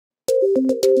I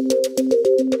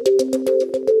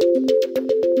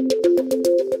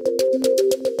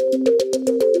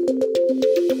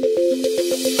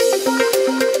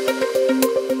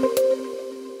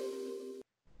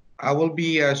will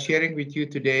be sharing with you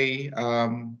today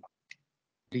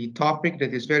the topic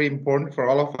that is very important for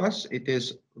all of us. It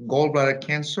is gallbladder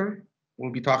cancer. We'll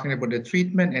be talking about the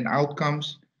treatment and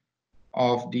outcomes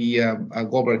of the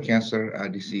gallbladder cancer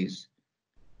disease.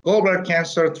 Gallbladder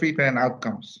cancer treatment and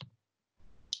outcomes.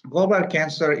 Gallbladder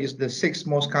cancer is the 6th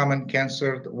most common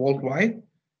cancer worldwide.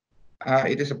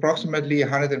 It is approximately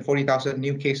 140,000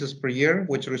 new cases per year,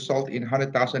 which result in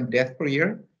 100,000 deaths per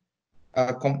year.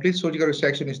 Complete surgical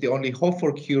resection is the only hope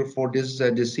for cure for this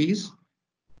disease.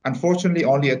 Unfortunately,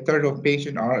 only a third of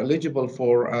patients are eligible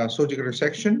for surgical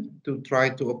resection to try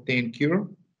to obtain cure.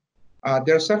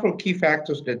 There are several key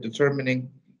factors that determining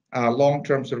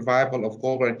long-term survival of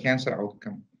gallbladder cancer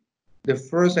outcome. The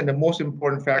first and the most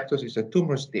important factors is the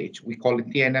tumor stage. We call it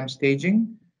TNM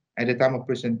staging. At the time of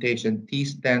presentation, T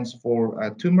stands for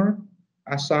tumor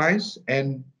size,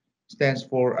 N stands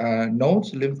for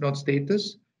nodes, lymph node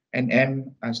status, and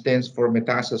M stands for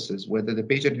metastasis, whether the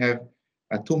patient have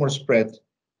a tumor spread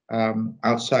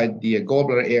outside the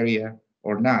gallbladder area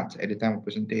or not at the time of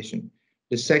presentation.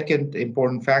 The second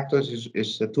important factor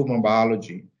is the tumor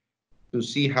biology, to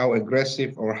see how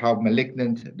aggressive or how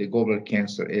malignant the gallbladder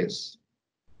cancer is.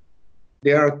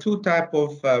 There are two types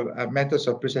of methods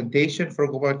of presentation for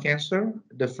gallbladder cancer.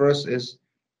 The first is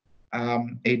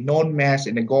a known mass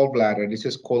in the gallbladder. This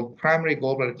is called primary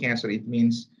gallbladder cancer. It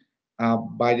means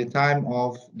by the time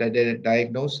of the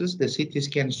diagnosis, the CT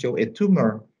scan show a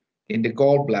tumor in the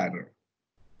gallbladder.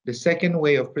 The second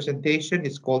way of presentation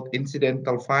is called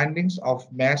incidental findings of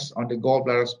mass on the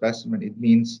gallbladder specimen. It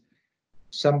means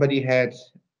somebody had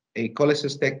a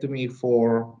cholecystectomy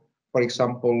for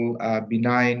example,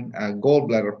 benign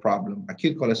gallbladder problem,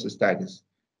 acute cholecystitis.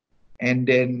 And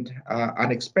then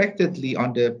unexpectedly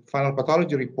on the final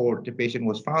pathology report, the patient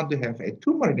was found to have a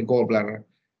tumor in the gallbladder,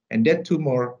 and that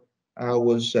tumor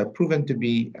was proven to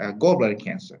be gallbladder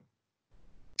cancer.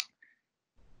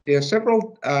 There are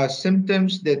several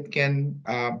symptoms that can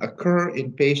occur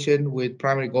in patients with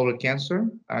primary gallbladder cancer.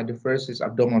 The first is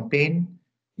abdominal pain.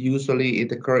 Usually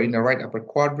it occurs in the right upper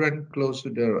quadrant, close to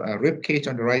the rib cage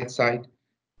on the right side.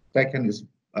 Second is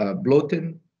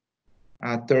bloating.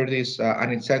 Third is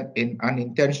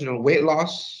unintentional weight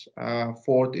loss.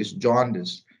 Fourth is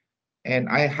jaundice. And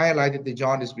I highlighted the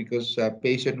jaundice because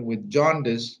patients with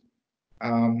jaundice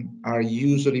are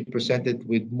usually presented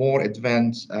with more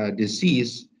advanced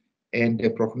disease, and the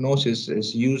prognosis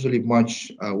is usually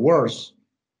much worse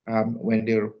when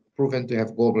they're proven to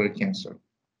have gallbladder cancer.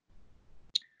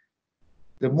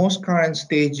 The most current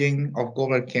staging of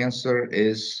gallbladder cancer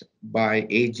is by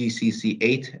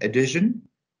AGCC8 addition.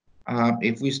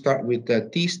 If we start with the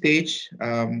T stage,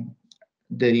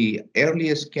 the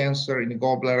earliest cancer in the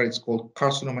gallbladder is called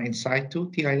carcinoma in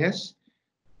situ, TIS.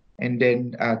 And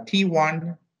then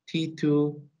T1,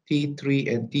 T2,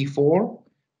 T3, and T4.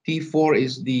 T4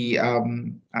 is the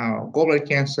gallbladder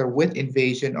cancer with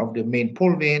invasion of the main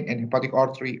portal vein and hepatic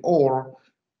artery or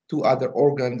two other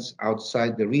organs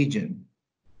outside the region.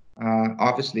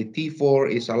 Obviously,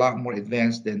 T4 is a lot more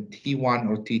advanced than T1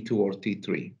 or T2 or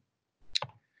T3.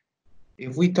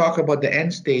 If we talk about the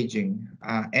end staging,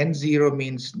 N0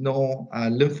 means no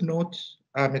lymph node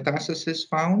metastasis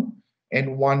found,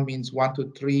 N1 means 1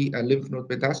 to 3 lymph node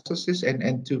metastasis, and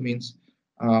N2 means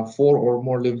 4 or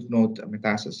more lymph node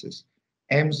metastasis.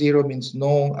 M0 means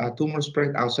no tumor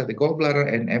spread outside the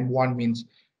gallbladder, and M1 means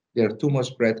there are tumor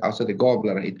spread outside the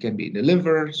gallbladder. It can be in the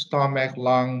liver, stomach,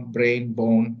 lung, brain,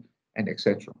 bone, and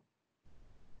etc.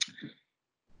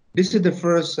 This is the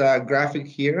first graphic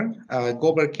here.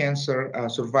 Gallbladder cancer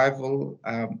survival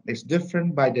is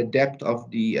different by the depth of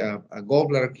the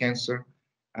gallbladder cancer.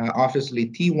 Obviously,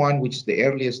 T1, which is the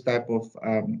earliest type of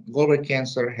gallbladder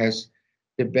cancer, has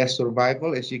the best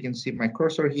survival. As you can see my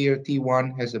cursor here,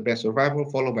 T1 has the best survival,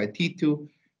 followed by T2,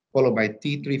 followed by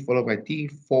T3, followed by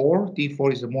T4.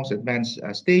 T4 is the most advanced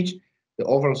stage. The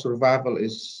overall survival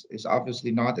is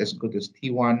obviously not as good as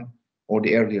T1 or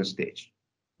the earlier stage.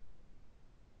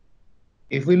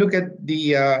 If we look at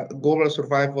the gallbladder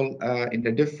survival in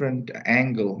a different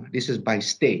angle, this is by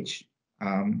stage.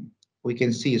 We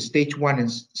can see stage one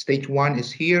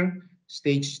is here,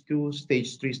 stage 2,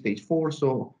 stage 3, stage 4.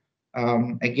 So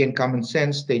again, common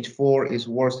sense, stage 4 is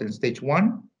worse than stage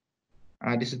 1.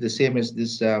 This is the same as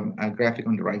this graphic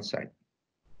on the right side.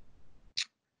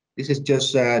 This is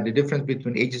just the difference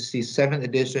between AGC 7th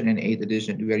edition and 8th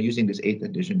edition. We are using this 8th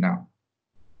edition now.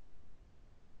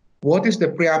 What is the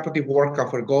preoperative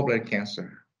workup for gallbladder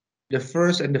cancer? The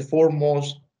first and the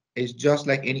foremost is just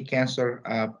like any cancer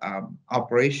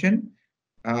operation.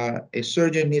 A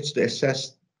surgeon needs to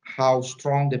assess how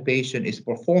strong the patient is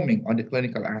performing on the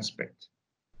clinical aspect.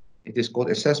 It is called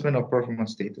assessment of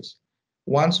performance status.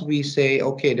 Once we say,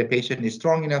 okay, the patient is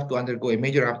strong enough to undergo a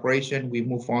major operation, we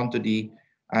move on to the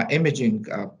imaging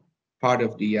part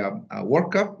of the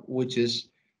workup, which is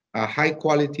a high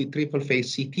quality triple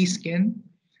phase CT scan.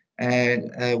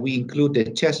 And we include the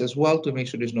chest as well to make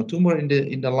sure there's no tumor in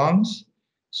the lungs.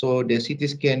 So the CT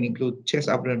scan include chest,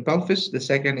 abdomen, pelvis. The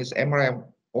second is MRI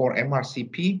or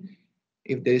MRCP.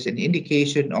 If there is an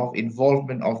indication of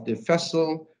involvement of the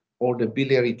vessel or the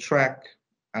biliary tract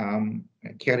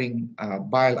carrying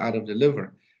bile out of the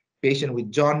liver. Patient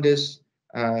with jaundice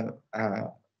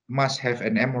must have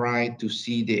an MRI to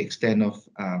see the extent of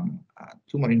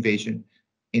tumor invasion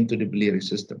into the biliary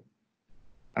system.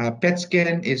 PET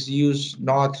scan is used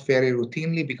not very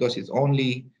routinely because it's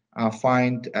only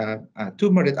find a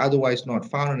tumor that otherwise not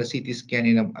found on the CT scan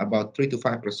in about 3 to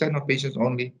 5% of patients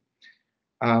only.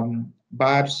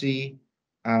 Biopsy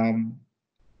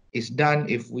is done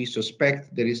if we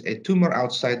suspect there is a tumor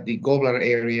outside the gallbladder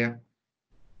area.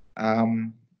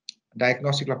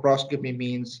 Diagnostic laparoscopy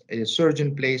means a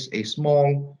surgeon places a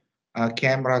small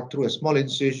camera through a small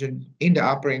incision in the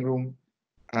operating room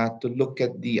to look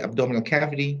at the abdominal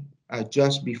cavity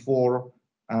just before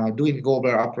doing the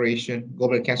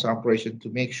gallbladder cancer operation, to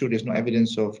make sure there's no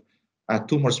evidence of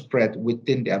tumor spread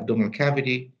within the abdominal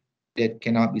cavity that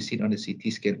cannot be seen on the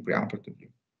CT scan preoperatively.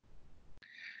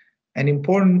 An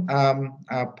important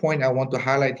point I want to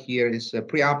highlight here is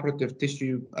preoperative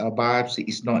tissue biopsy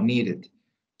is not needed.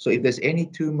 So if there's any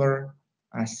tumor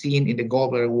seen in the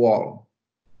gallbladder wall,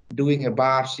 doing a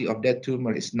biopsy of that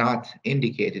tumor is not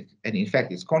indicated, and in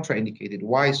fact it's contraindicated.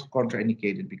 Why is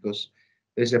contraindicated? Because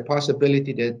there's a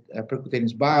possibility that a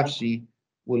percutaneous biopsy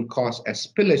will cause a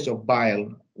spillage of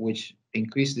bile, which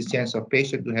increases the chance of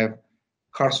patient to have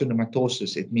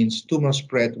carcinomatosis. It means tumor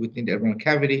spread within the abdominal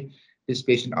cavity. These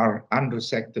patients are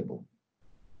unresectable.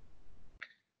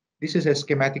 This is a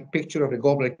schematic picture of the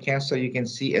gallbladder cancer. You can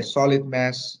see a solid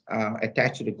mass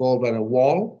attached to the gallbladder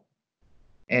wall.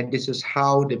 And this is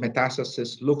how the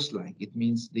metastasis looks like. It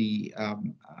means the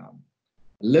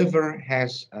liver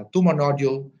has a tumor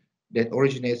nodule that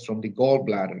originates from the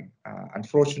gallbladder.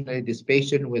 Unfortunately, this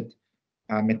patient with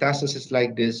metastasis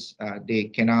like this, they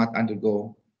cannot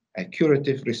undergo a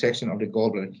curative resection of the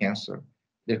gallbladder cancer.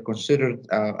 They're considered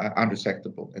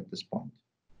unresectable at this point.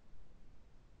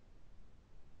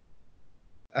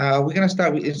 We're going to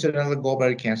start with incidental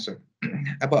gallbladder cancer.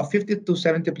 About 50 to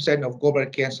 70% of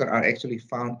gallbladder cancer are actually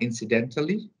found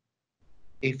incidentally.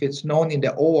 If it's known in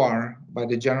the OR by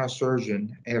the general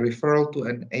surgeon, a referral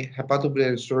to a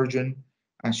hepatobiliary surgeon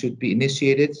should be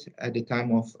initiated at the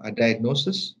time of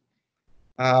diagnosis.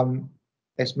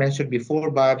 As mentioned before,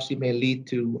 biopsy may lead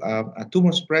to a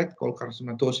tumor spread called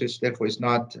carcinomatosis, therefore is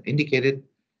not indicated.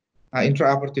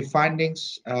 Intraoperative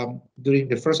findings during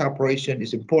the first operation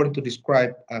is important to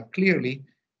describe clearly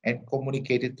and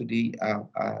communicate it to the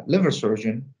liver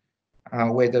surgeon,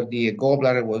 whether the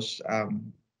gallbladder was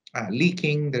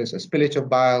leaking, there's a spillage of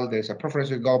bile, there's a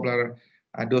preferential gallbladder.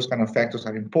 Those kind of factors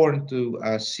are important to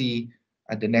see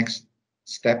at the next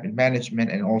step in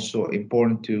management, and also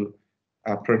important to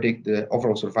predict the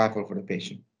overall survival for the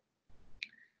patient.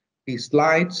 These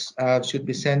slides should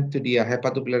be sent to the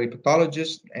hepatobiliary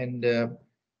pathologist, and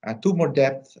tumor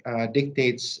depth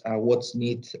dictates what's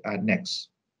needed next.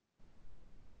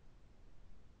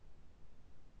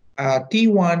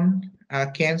 T1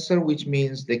 cancer, which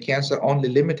means the cancer only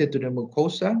limited to the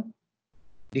mucosa,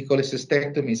 the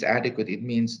cholecystectomy is adequate. It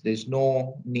means there's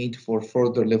no need for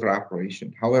further liver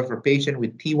operation. However, patient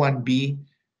with T1B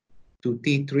to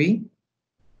T3,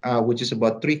 which is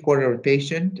about 3/4 of the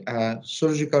patient,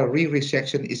 surgical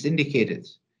re-resection is indicated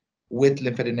with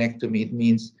lymphadenectomy. It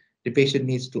means the patient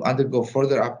needs to undergo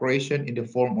further operation in the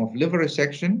form of liver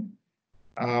resection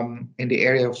in the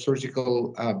area of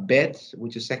surgical bed,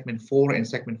 which is segment 4 and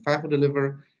segment 5 of the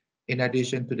liver, in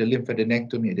addition to the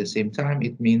lymphadenectomy at the same time.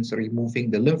 It means removing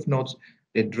the lymph nodes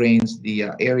that drains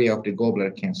the area of the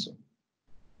gallbladder cancer.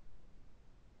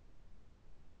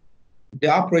 The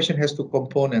operation has two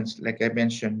components, like I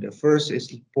mentioned. The first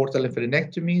is portal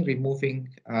lymphadenectomy, removing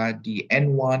the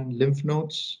N1 lymph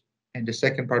nodes. And the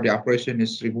second part of the operation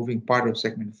is removing part of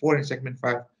segment 4 and segment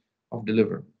 5 of the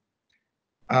liver.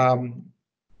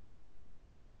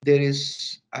 There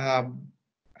is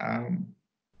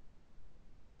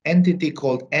entity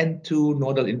called N2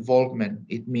 nodal involvement.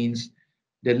 It means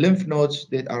the lymph nodes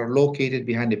that are located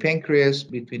behind the pancreas,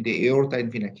 between the aorta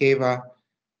and vena cava,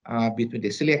 between the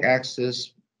celiac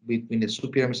axis, between the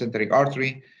superior mesenteric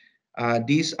artery.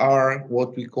 These are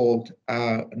what we call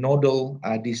nodal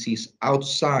disease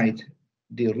outside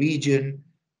the region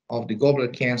of the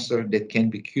gallbladder cancer that can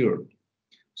be cured.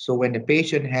 So when the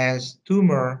patient has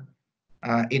tumor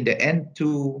in the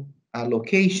N2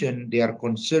 location, they are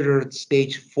considered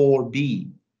stage 4B,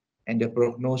 and the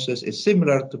prognosis is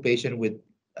similar to patient with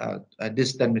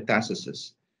distant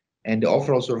metastasis. And the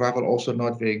overall survival also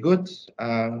not very good.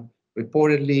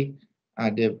 Reportedly,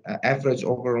 the average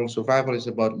overall survival is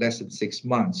about less than 6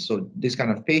 months. So this kind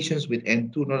of patients with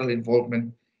N2 nodal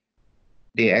involvement,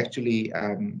 they actually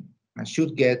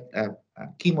should get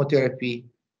chemotherapy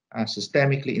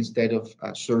systemically instead of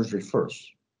surgery first.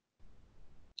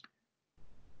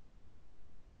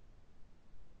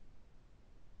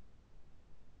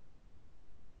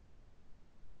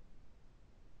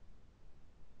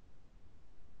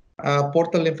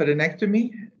 Portal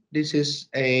lymphadenectomy. This is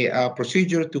a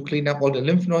procedure to clean up all the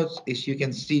lymph nodes. As you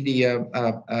can see the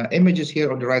images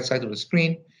here on the right side of the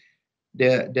screen,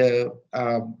 the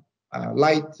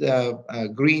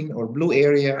light green or blue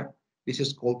area, this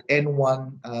is called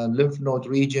N1 lymph node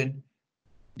region.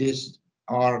 These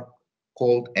are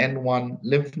called N1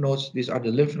 lymph nodes. These are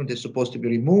the lymph nodes that are supposed to be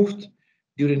removed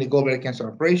during the gallbladder cancer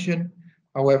operation.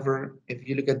 However, if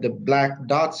you look at the black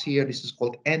dots here, this is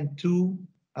called N2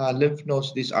 lymph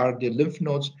nodes. These are the lymph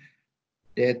nodes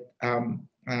that,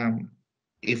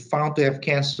 if found to have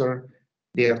cancer,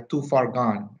 they are too far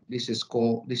gone. This is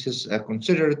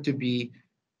considered to be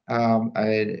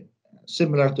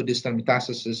similar to distant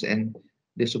metastasis, and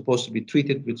they're supposed to be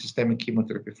treated with systemic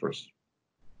chemotherapy first.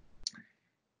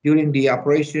 During the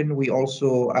operation, we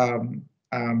also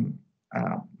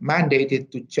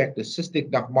mandated to check the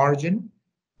cystic duct margin.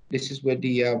 This is where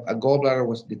the gallbladder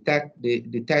was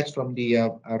detached from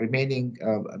the remaining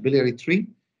biliary tree.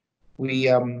 We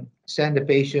send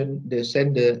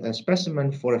the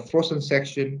specimen for a frozen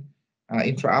section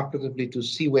intraoperatively to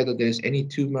see whether there's any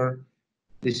tumor.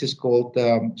 This is called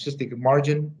cystic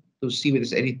margin, to see whether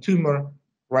there's any tumor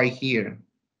right here,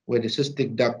 where the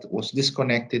cystic duct was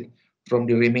disconnected from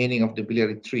the remaining of the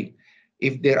biliary tree.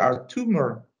 If there are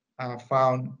tumor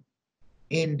found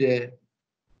in the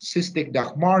cystic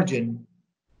duct margin,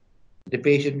 the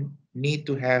patient need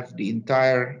to have the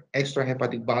entire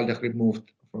extrahepatic bile duct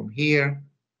removed from here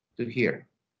to here.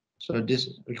 So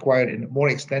this required a more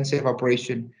extensive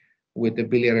operation with the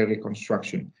biliary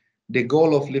reconstruction. The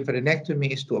goal of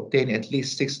lymphadenectomy is to obtain at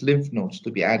least 6 lymph nodes to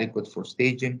be adequate for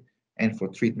staging and for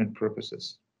treatment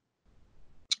purposes.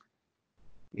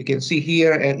 You can see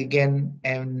here again,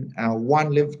 and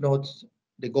one lymph node,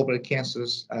 the gallbladder cancer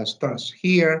starts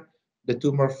here. The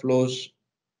tumor flows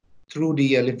through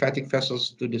the lymphatic vessels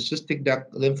to the cystic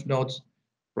duct lymph nodes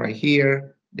right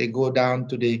here. They go down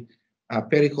to the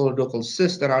perichoroidal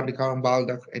cyst around the common bile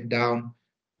duct and down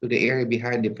to the area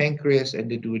behind the pancreas and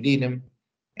the duodenum.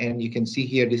 And you can see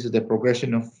here, this is the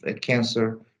progression of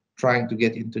cancer trying to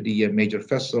get into the major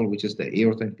vessel, which is the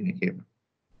aorta and pinna cava.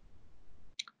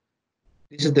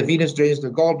 This is the venous drainage of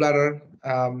the gallbladder.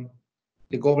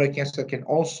 The gallbladder cancer can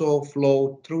also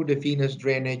flow through the venous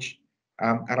drainage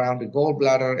around the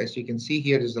gallbladder. As you can see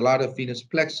here, there's a lot of venous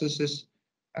plexuses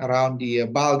around the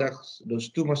bile ducts. Those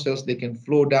tumor cells, they can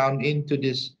flow down into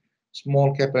these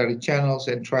small capillary channels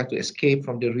and try to escape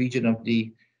from the region of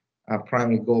the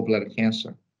primary gallbladder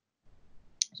cancer.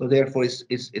 So therefore,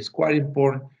 it's quite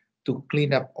important to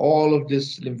clean up all of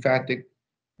this lymphatic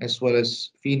as well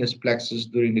as venous plexus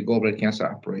during the gallbladder cancer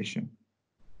operation.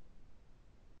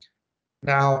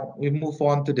 Now we move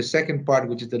on to the second part,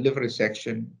 which is the liver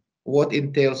resection. What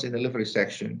entails in the liver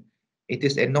resection? It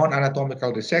is a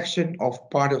non-anatomical resection of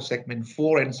part of segment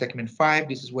 4 and segment 5.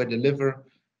 This is where the liver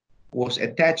was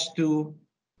attached to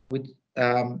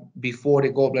before the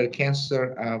gallbladder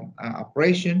cancer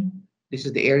operation. This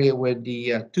is the area where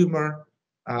the tumor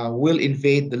will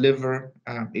invade the liver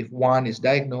if one is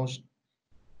diagnosed.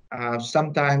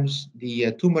 Sometimes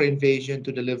the tumor invasion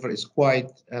to the liver is quite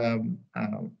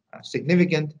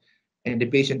significant, and the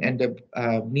patient ends up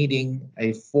needing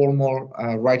a formal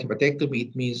right hepatectomy.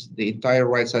 It means the entire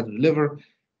right side of the liver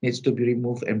needs to be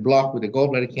removed and blocked with the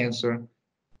gallbladder cancer.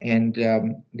 And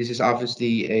this is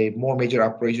obviously a more major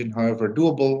operation, however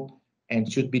doable, and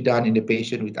should be done in the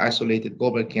patient with isolated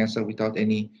gallbladder cancer without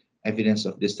any evidence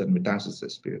of distant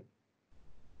metastasis. Period.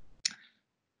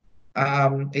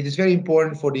 It is very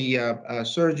important for the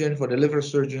surgeon, for the liver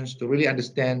surgeons, to really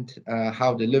understand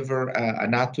how the liver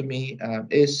anatomy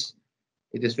is.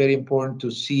 It is very important to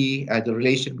see the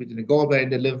relation between the gallbladder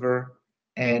and the liver,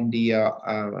 and the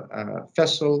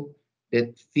vessel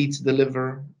that feeds the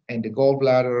liver and the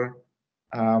gallbladder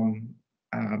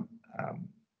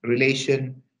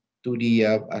relation to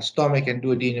the stomach and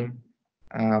duodenum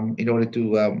in order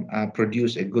to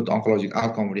produce a good oncologic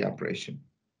outcome of the operation.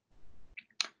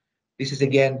 This is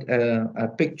again a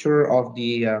picture of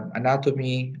the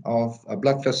anatomy of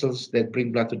blood vessels that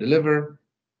bring blood to the liver.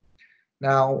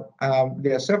 Now,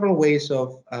 there are several ways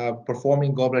of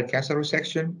performing gallbladder cancer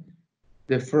resection.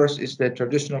 The first is the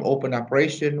traditional open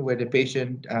operation, where the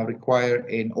patient requires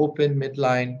an open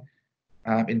midline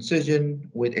incision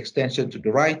with extension to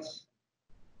the right.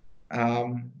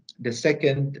 The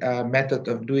second method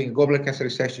of doing gallbladder cancer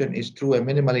resection is through a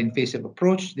minimally invasive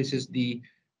approach. This is the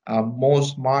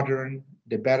most modern,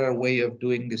 the better way of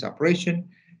doing this operation.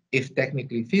 If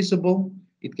technically feasible,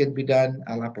 it can be done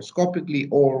laparoscopically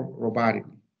or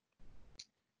robotically.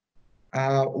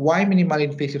 Why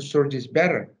minimally invasive surgery is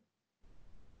better?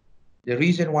 The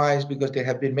reason why is because there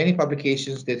have been many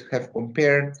publications that have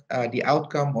compared the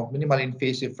outcome of minimally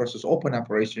invasive versus open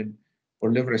operation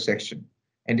for liver resection.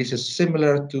 And this is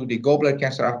similar to the gallbladder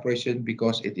cancer operation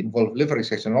because it involved liver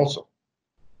resection also.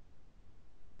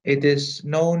 It is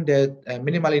known that a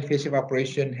minimally invasive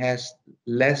operation has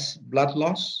less blood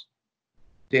loss.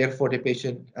 Therefore, the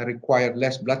patient requires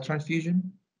less blood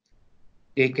transfusion.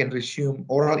 They can resume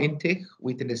oral intake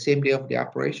within the same day of the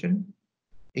operation.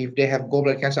 If they have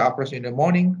gallbladder cancer operation in the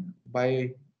morning,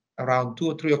 by around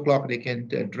 2 or 3 o'clock, they can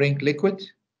drink liquid.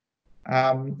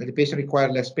 The patient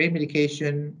requires less pain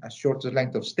medication, a shorter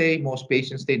length of stay. Most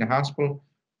patients stay in the hospital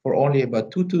for only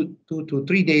about 2 to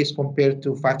 3 days compared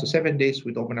to 5 to 7 days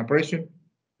with open operation.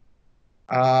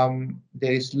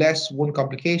 There is less wound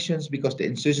complications because the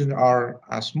incisions are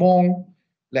small,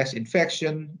 less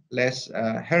infection, less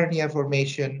hernia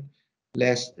formation,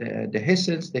 less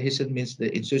dehiscence. Dehiscence means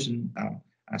the incision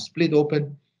split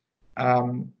open.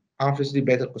 Obviously,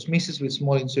 better cosmesis with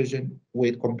small incision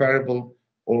with comparable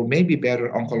or maybe better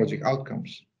oncologic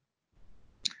outcomes.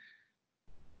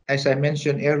 As I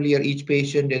mentioned earlier, each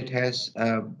patient that has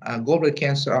a gallbladder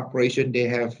cancer operation, they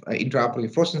have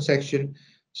intraoperative frozen section.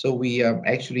 So we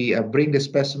actually bring the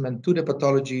specimen to the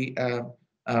pathology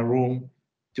room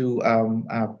to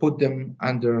put them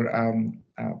under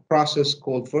a process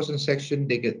called frozen section.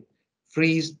 They get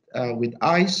freezed with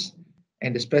ice,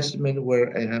 and the specimen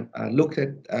were looked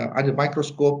at under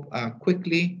microscope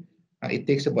quickly. It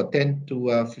takes about 10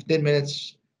 to 15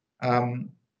 minutes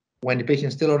when the patient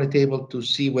is still on the table to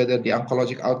see whether the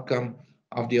oncologic outcome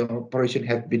of the operation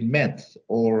have been met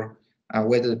or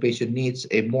whether the patient needs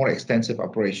a more extensive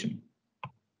operation.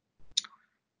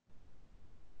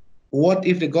 What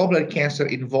if the gallbladder cancer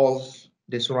involves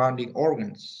the surrounding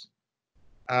organs?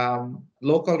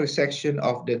 Local resection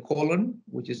of the colon,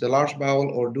 which is the large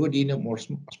bowel or duodenum or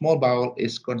small bowel,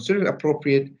 is considered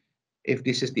appropriate if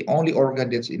this is the only organ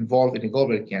that's involved in the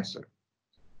gallbladder cancer.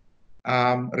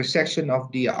 Resection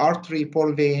of the artery,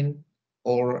 portal vein,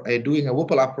 or doing a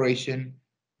Whipple operation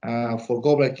for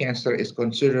gallbladder cancer is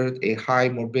considered a high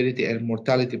morbidity and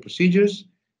mortality procedures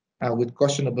with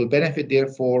questionable benefit.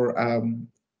 Therefore,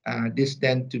 this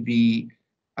tend to be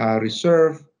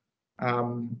reserved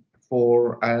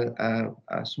for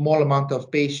a small amount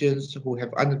of patients who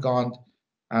have undergone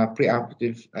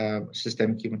preoperative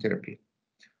systemic chemotherapy.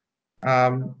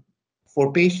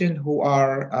 For patients who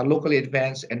are locally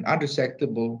advanced and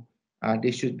unresectable,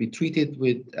 they should be treated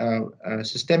with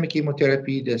systemic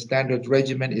chemotherapy. The standard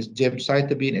regimen is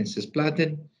gemcitabine and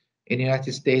cisplatin in the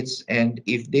United States. And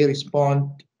if they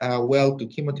respond well to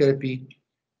chemotherapy,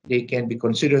 they can be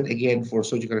considered again for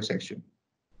surgical resection.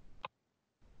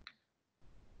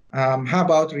 How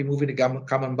about removing the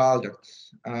common bile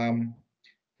ducts?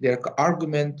 There are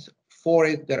arguments for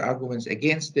it, there are arguments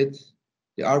against it.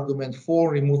 The argument for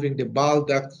removing the bile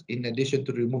duct, in addition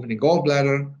to removing the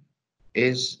gallbladder,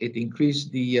 is it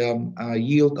increased the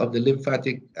yield of the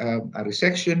lymphatic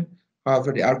resection.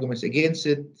 However, the arguments against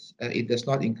it, it does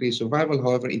not increase survival.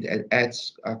 However, it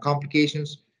adds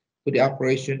complications to the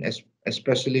operation,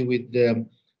 especially with the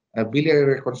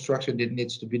biliary reconstruction that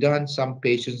needs to be done. Some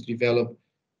patients develop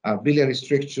biliary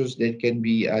strictures that can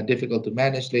be difficult to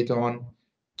manage later on.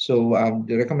 So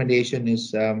the recommendation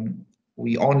is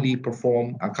we only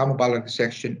perform a common bile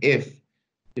resection if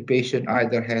the patient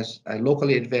either has a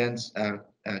locally advanced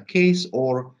case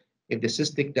or if the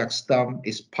cystic duct stum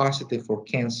is positive for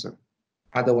cancer.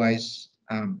 Otherwise,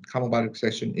 common bile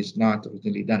resection is not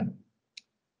routinely done.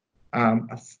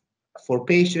 For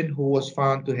patient who was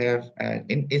found to have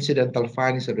an incidental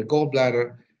findings of the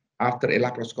gallbladder after a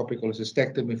laparoscopic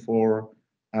cholecystectomy for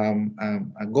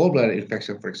a gallbladder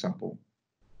infection, for example,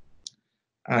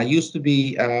 used to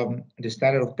be the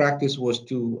standard of practice was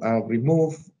to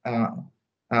remove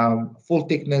full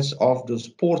thickness of those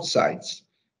port sites.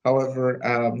 However,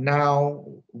 now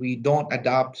we don't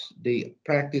adopt the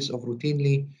practice of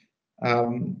routinely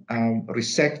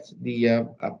resect the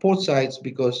port sites,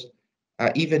 because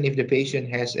even if the patient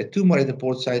has a tumor at the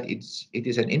port site, it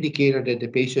is an indicator that the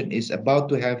patient is about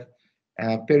to have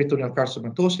peritoneal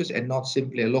carcinomatosis and not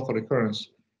simply a local recurrence.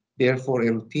 Therefore,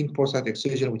 a routine port site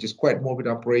excision, which is quite morbid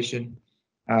operation,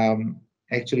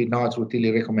 actually not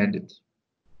routinely recommended.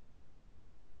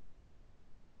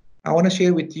 I want to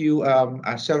share with you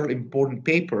several important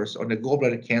papers on the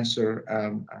gallbladder cancer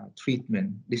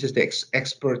treatment. This is the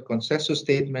expert consensus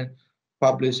statement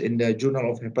published in the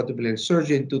Journal of Hepatobiliary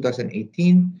Surgery in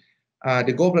 2018.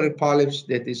 The gallbladder polyps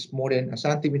that is more than a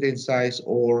centimeter in size,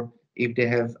 or if they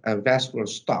have vascular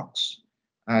stalks,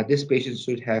 this patient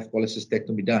should have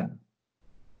cholecystectomy done.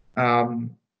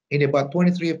 In about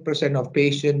 23% of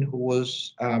patients who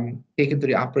was taken to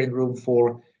the operating room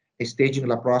for a staging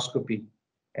laparoscopy,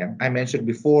 I mentioned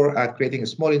before, creating a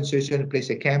small incision, place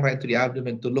a camera into the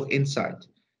abdomen to look inside.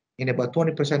 In about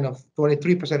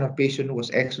 23% of patients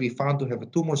was actually found to have a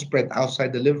tumor spread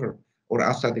outside the liver or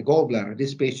outside the gallbladder.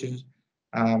 These patients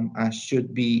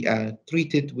should be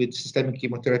treated with systemic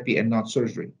chemotherapy and not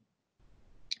surgery.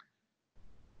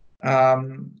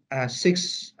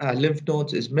 6 lymph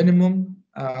nodes is minimum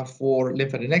for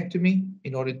lymphadenectomy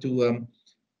in order to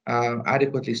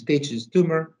adequately stage this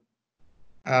tumor.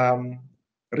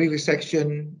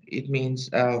 Resection, it means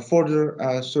further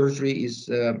surgery is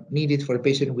needed for a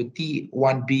patient with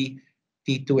T1B,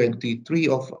 T2, and T3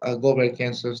 of gallbladder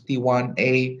cancers.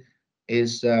 T1A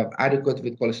is adequate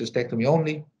with cholecystectomy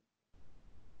only.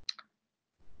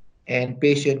 And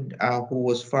patient who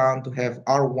was found to have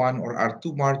R1 or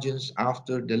R2 margins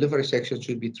after the liver resection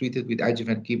should be treated with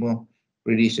adjuvant chemo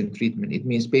radiation treatment. It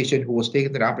means patient who was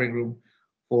taken to the operating room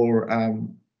for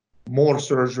more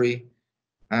surgery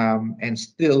and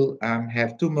still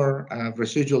have tumor,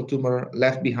 residual tumor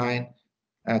left behind,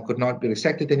 could not be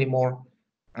resected anymore.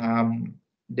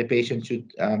 The patient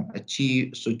should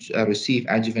receive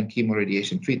adjuvant chemo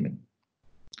radiation treatment.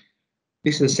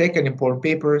 This is the second important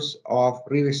papers of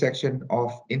resection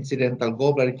of incidental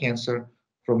gallbladder cancer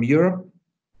from Europe.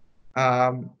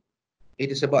 It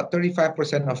is about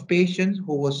 35% of patients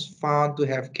who was found to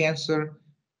have cancer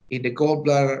in the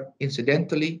gallbladder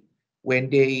incidentally.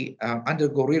 When they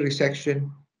undergo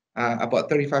resection, about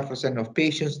 35% of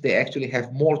patients, they actually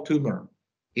have more tumor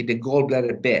in the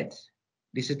gallbladder bed.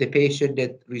 This is the patient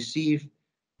that received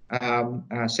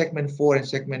segment 4 and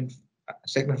segment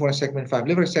 5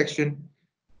 liver resection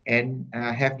and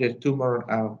have their tumor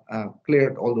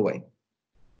cleared all the way.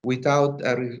 Without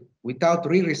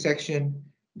resection,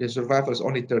 the survival is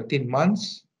only 13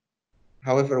 months.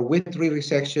 However, with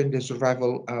resection, the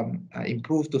survival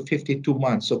improved to 52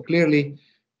 months. So clearly,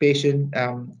 patient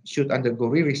should undergo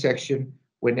resection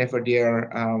whenever they are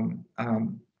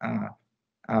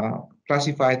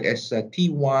classified as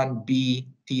T1, B,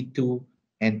 T2,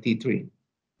 and T3.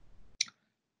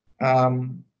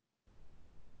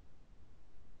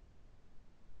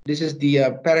 This is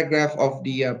the paragraph of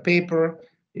the paper.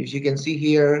 As you can see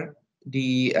here,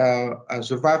 the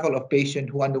survival of patient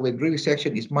who underwent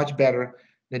resection is much better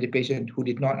than the patient who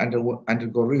did not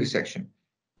undergo resection.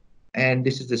 And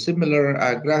this is the similar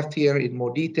graph here in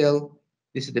more detail.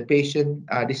 This is the patient.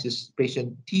 This is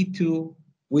patient T2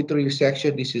 with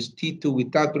resection. This is T2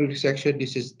 without resection.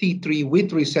 This is T3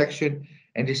 with resection,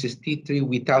 and this is T3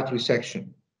 without resection.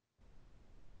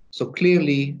 So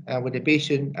clearly, when the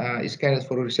patient is candidate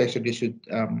for resection, they should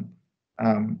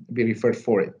be referred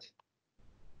for it.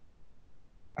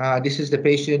 This is the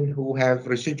patient who have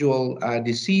residual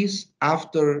disease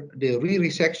after the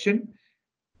resection.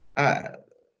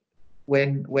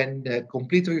 When the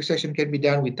complete resection can be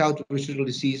done without residual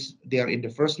disease, they are in the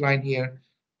first line here.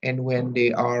 And when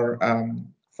they are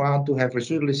found to have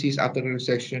residual disease after the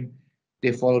resection,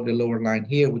 they follow the lower line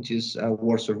here, which is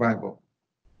worse survival.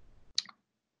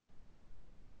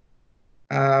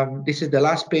 This is the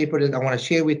last paper that I want to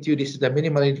share with you. This is the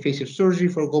minimally invasive surgery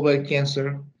for gallbladder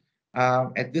cancer.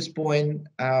 At this point,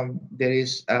 there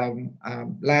is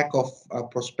lack of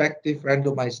prospective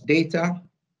randomized data.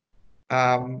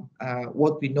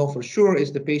 What we know for sure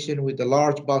is the patient with a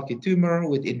large bulky tumor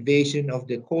with invasion of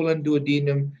the colon,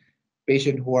 duodenum,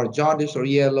 patient who are jaundice or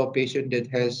yellow, patient that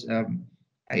has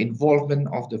involvement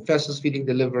of the vessels feeding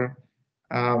the liver.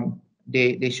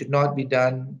 They should not be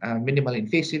done minimally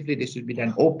invasively. They should be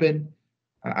done open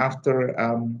after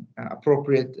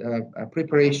appropriate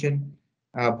preparation.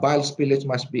 Bile spillage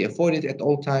must be avoided at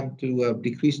all times to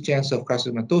decrease chance of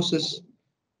carcinomatosis.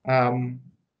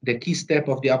 The key step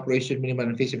of the operation, minimal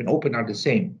invasive and open, are the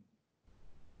same.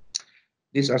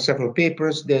 These are several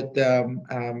papers that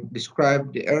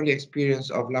describe the early experience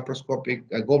of laparoscopic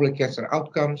gallbladder cancer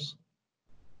outcomes.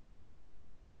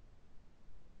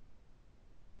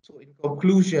 So in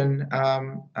conclusion,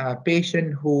 a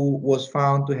patient who was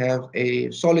found to have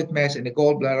a solid mass in the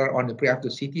gallbladder on the pre-after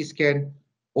CT scan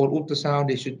or ultrasound,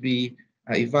 they should be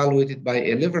evaluated by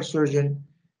a liver surgeon.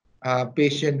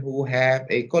 Patient who have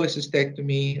a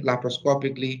cholecystectomy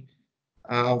laparoscopically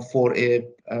for a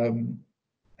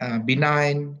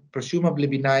benign, presumably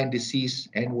benign disease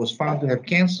and was found to have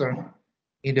cancer,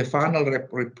 in the final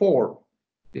report,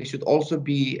 they should also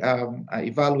be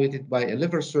evaluated by a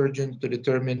liver surgeon to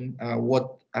determine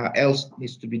what else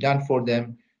needs to be done for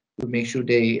them to make sure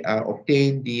they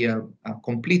obtain the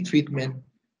complete treatment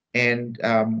and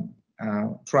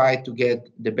try to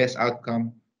get the best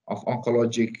outcome of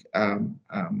oncologic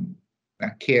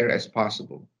care as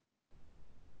possible.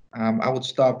 I would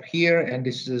stop here, and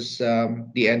this is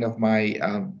the end of my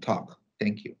talk.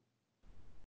 Thank you.